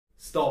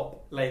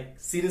stop. Like,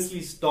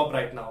 seriously, stop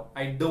right now.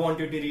 I don't want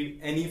you to read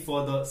any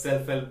further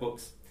self-help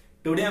books.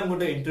 Today, I'm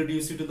going to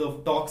introduce you to the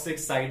toxic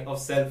side of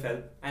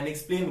self-help and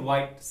explain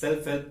why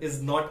self-help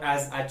is not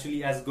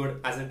actually as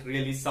good as it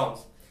really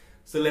sounds.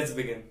 So let's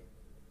begin.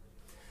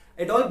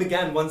 It all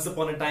began once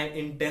upon a time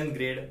in 10th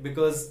grade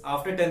because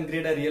after 10th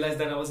grade, I realized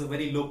that I was a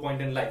very low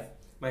point in life.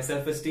 My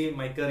self-esteem,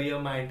 my career,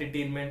 my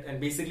entertainment, and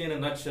basically in a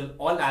nutshell,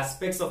 all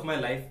aspects of my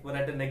life were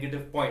at a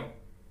negative point.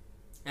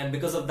 And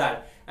because of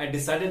that, I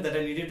decided that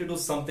I needed to do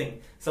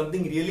something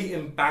really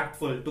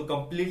impactful to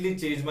completely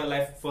change my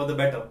life for the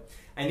better.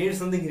 I needed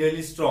something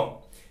really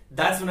strong.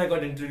 That's when I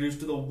got introduced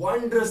to the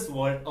wondrous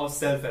world of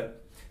self-help.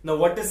 Now,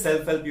 what is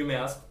self-help, you may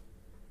ask?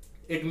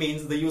 It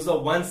means the use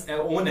of one's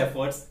own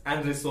efforts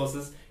and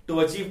resources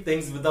to achieve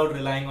things without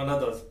relying on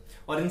others.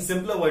 Or in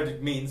simpler words,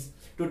 it means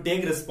to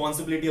take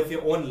responsibility of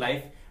your own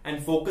life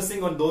and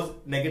focusing on those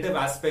negative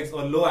aspects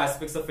or low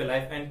aspects of your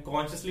life and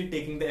consciously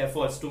taking the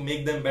efforts to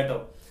make them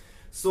better.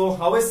 So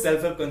how is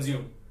self-help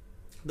consumed?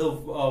 The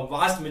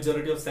vast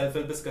majority of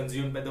self-help is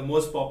consumed by the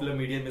most popular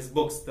medium is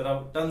books. There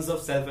are tons of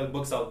self-help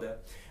books out there.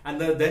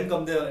 And then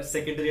come the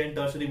secondary and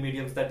tertiary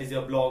mediums, that is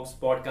your blogs,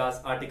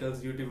 podcasts,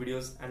 articles, YouTube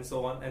videos, and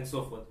so on and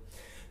so forth.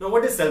 Now,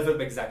 what is self-help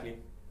exactly?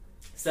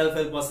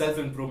 Self-help or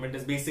self-improvement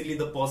is basically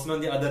the person on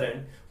the other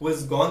end who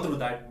has gone through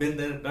that, been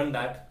there, done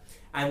that,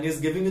 and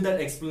is giving you that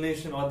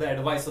explanation or the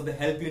advice or the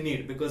help you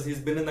need because he's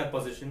been in that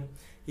position.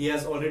 He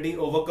has already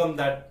overcome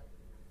that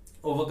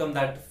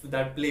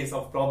place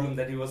of problem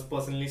that he was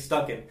personally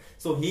stuck in.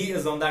 So he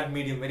is on that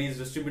medium where he's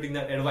distributing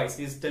that advice.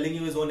 He's telling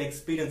you his own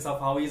experience of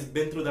how he's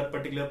been through that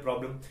particular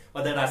problem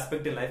or that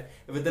aspect in life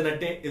with an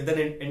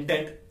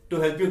intent to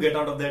help you get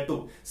out of there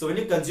too. So when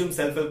you consume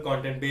self-help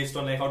content based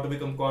on like how to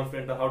become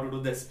confident or how to do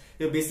this,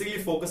 you're basically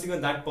focusing on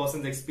that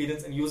person's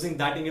experience and using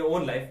that in your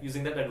own life,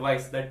 using that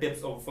advice, that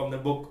tips from the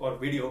book or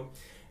video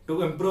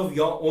to improve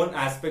your own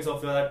aspects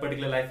of that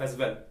particular life as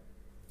well.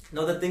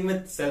 Now the thing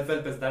with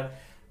self-help is that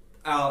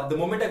the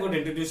moment I got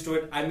introduced to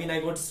it,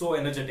 I got so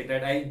energetic,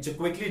 right? I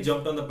quickly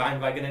jumped on the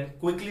bandwagon and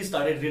quickly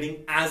started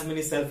reading as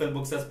many self-help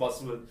books as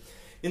possible.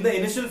 In the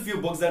initial few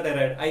books that I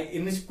read,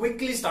 I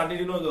quickly started,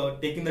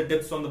 taking the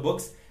tips from the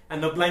books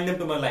and applying them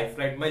to my life,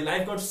 right? My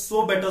life got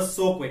so better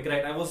so quick,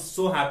 right? I was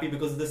so happy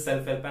because of this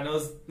self-help and I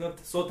was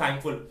so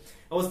thankful.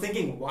 I was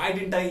thinking, why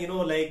didn't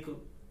I,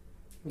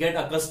 get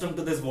accustomed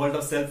to this world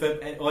of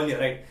self-help earlier,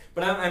 right?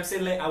 But I'm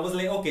saying I was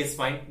like, okay, it's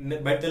fine.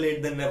 Better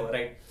late than never,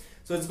 right?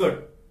 So it's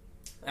good.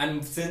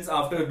 And since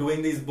after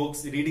doing these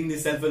books, reading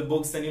these self-help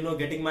books and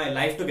getting my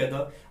life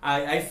together,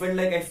 I felt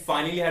like I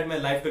finally had my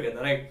life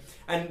together, right?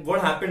 And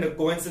what happened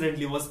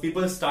coincidentally was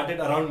people started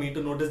around me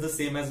to notice the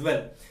same as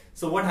well.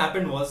 So what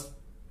happened was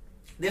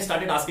they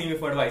started asking me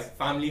for advice.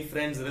 Family,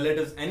 friends,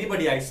 relatives,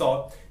 anybody I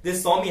saw, they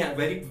saw me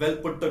very well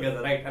put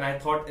together, right? And I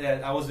thought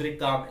I was very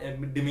calm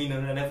demeanor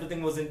and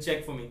everything was in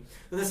check for me.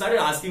 So they started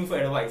asking for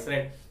advice,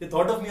 right? They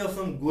thought of me as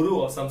some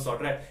guru of some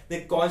sort, right?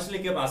 They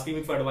constantly kept asking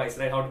me for advice,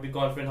 right? How to be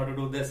confident, how to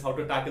do this, how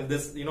to tackle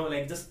this,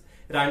 just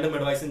random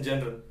advice in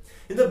general.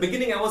 In the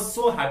beginning, I was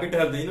so happy to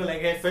help them,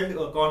 I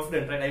felt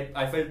confident, right?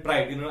 I felt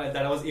pride,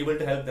 that I was able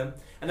to help them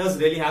and I was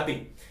really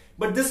happy.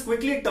 But this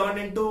quickly turned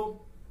into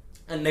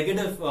a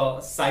negative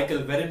cycle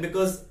wherein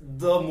because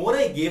the more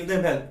I gave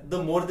them help,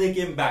 the more they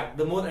came back,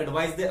 the more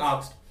advice they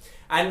asked.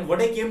 And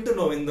what I came to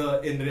know in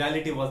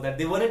reality was that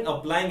they weren't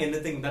applying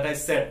anything that I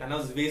said and I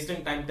was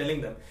wasting time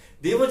telling them.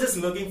 They were just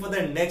looking for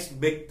the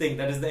next big thing,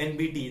 that is the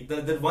NBT,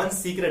 the one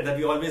secret that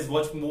we always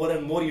watch more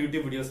and more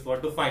YouTube videos for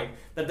to find,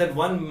 that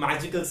one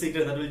magical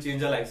secret that will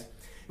change our lives.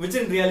 Which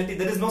in reality,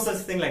 there is no such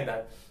thing like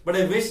that. But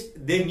I wish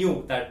they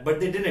knew that, but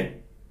they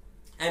didn't.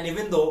 And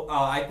even though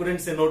I couldn't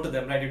say no to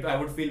them, right, I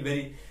would feel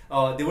they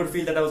would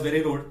feel that I was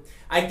very rude.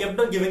 I kept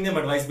on giving them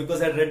advice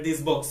because I had read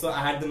these books, so I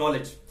had the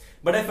knowledge.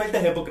 But I felt a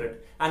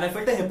hypocrite. And I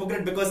felt a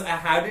hypocrite because I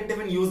hadn't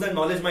even used that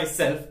knowledge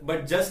myself,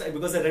 but just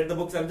because I read the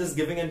books, I'm just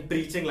giving and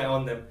preaching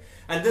on them.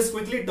 And this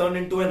quickly turned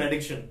into an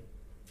addiction.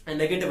 A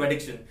negative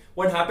addiction.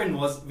 What happened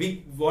was,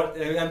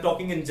 I'm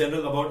talking in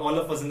general about all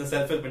of us in the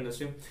self-help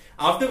industry.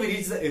 After we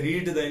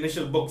read the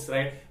initial books,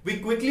 right, we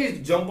quickly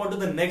jump onto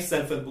the next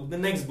self-help book, the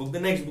next book,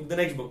 the next book, the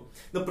next book.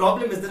 The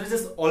problem is there is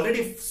just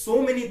already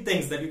so many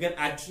things that you can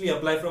actually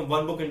apply from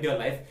one book into your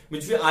life,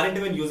 which we aren't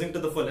even using to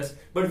the fullest.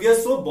 But we are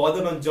so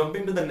bothered on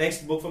jumping to the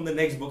next book from the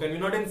next book, and we're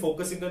not even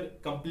focusing on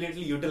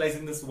completely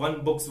utilizing this one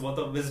book's worth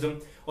of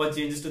wisdom or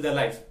changes to their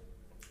lives.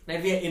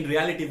 And in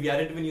reality, we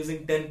aren't even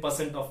using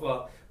 10%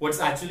 of what's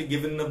actually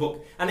given in a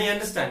book. And I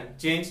understand,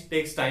 change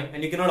takes time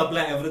and you cannot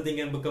apply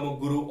everything and become a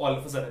guru all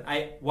of a sudden.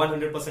 I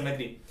 100%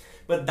 agree.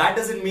 But that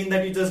doesn't mean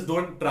that you just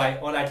don't try,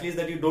 or at least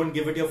that you don't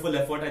give it your full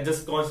effort and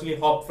just constantly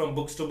hop from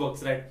books to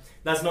books, right?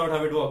 That's not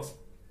how it works.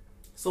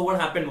 So what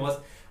happened was,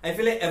 I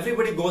feel like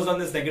everybody goes on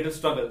this negative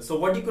struggle. So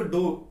what you could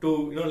do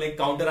to,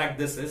 counteract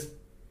this is,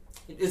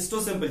 it's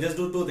too simple. Just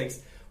do two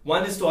things.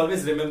 One is to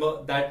always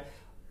remember that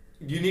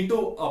you need to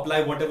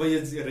apply whatever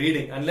you're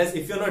reading. Unless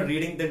if you're not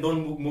reading, then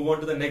don't move on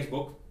to the next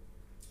book.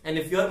 And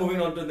if you're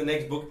moving on to the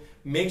next book,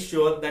 make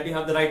sure that you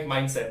have the right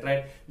mindset,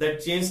 right?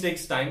 That change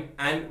takes time,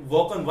 and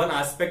work on one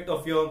aspect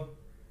of your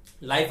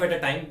life at a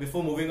time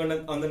before moving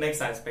on the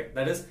next aspect.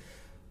 That is,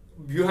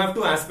 you have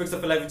two aspects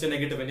of your life which are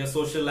negative, in your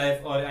social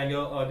life and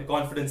your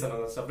confidence and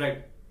other stuff,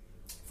 right?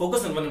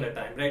 Focus on one at a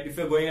time, right? If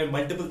you're going on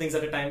multiple things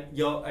at a time,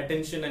 your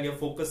attention and your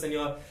focus and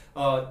your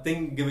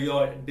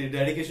your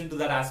dedication to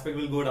that aspect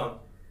will go down.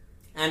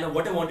 And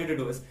what I want you to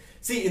do is,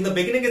 see, in the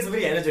beginning it's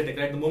very energetic,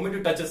 right? The moment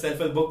you touch a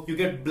self-help book, you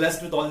get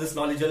blessed with all this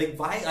knowledge. You're like,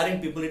 why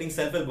aren't people reading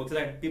self-help books,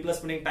 right? People are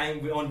spending time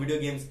on video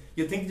games.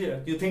 You think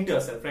to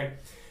yourself, right?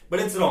 But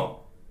it's wrong.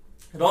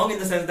 Wrong in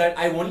the sense that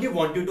I only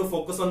want you to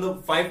focus on the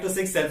 5 to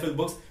 6 self-help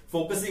books,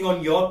 focusing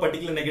on your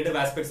particular negative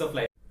aspects of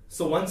life.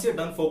 So once you're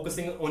done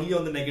focusing only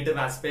on the negative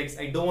aspects,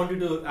 I don't want you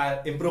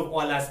to improve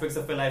all aspects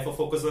of your life or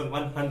focus on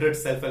 100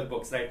 self-help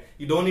books, right?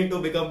 You don't need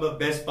to become the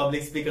best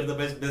public speaker, the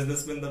best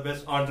businessman, the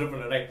best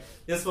entrepreneur, right?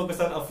 Just focus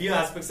on a few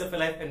aspects of your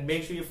life and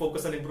make sure you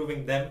focus on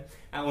improving them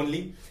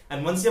only.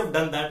 And once you have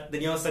done that,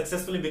 then you have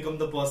successfully become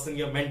the person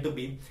you're meant to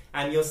be,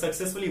 and you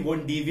successfully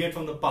won't deviate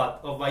from the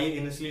path of why you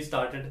initially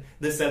started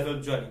this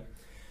self-help journey.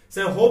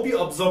 So I hope you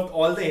absorbed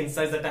all the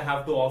insights that I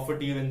have to offer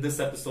to you in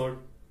this episode,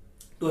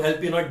 to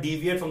help you not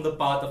deviate from the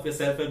path of your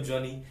self-help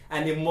journey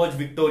and emerge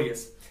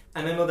victorious.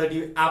 And I know that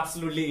you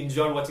absolutely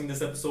enjoyed watching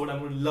this episode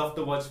and would love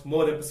to watch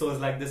more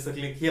episodes like this. So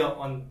click here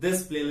on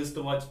this playlist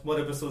to watch more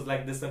episodes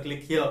like this, or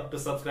click here to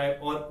subscribe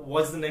or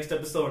watch the next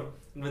episode.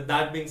 And with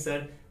that being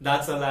said,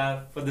 that's all I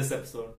have for this episode.